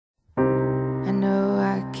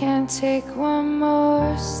can't take one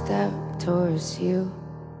more step towards you,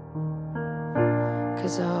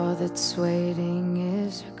 'cause all that's waiting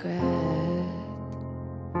is regret.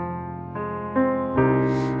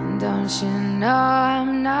 And don't you know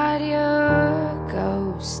I'm not your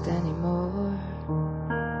ghost anymore?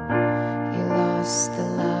 You lost the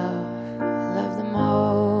love I love the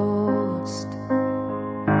most,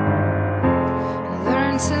 and I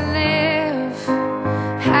learned to live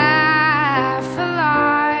half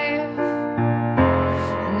alive.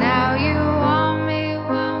 And now you want me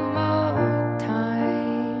one more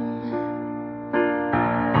time.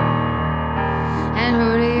 And who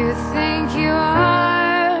do you think you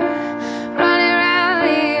are, running around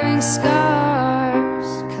leaving scars,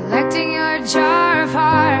 collecting your jar of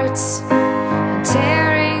hearts and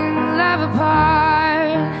tearing love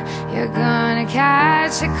apart? You're gonna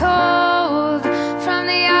catch a cold from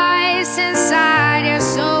the ice inside your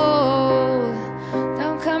soul.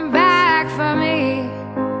 Don't come back for me.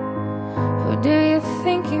 Who do you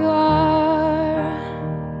think you are?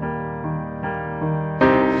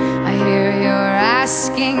 I hear you're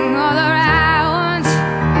asking all around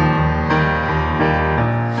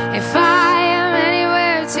if I am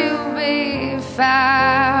anywhere to be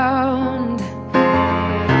found.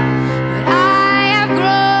 But I have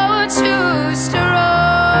grown too strong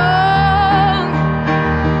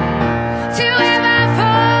to ever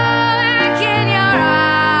fall back in your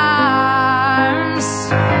arms.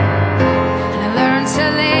 And I learned to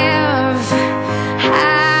live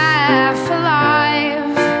half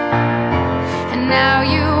alive. And now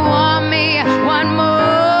you want me one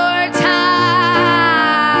more time.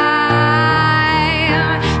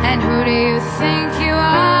 And who do you think you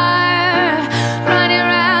are, running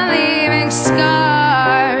around leaving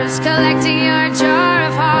scars, collecting your jar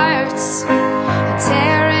of hearts and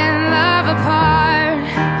tearing love apart?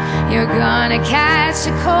 You're gonna catch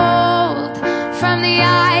a cold from the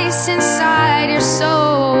ice inside your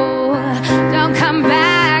soul. Don't come back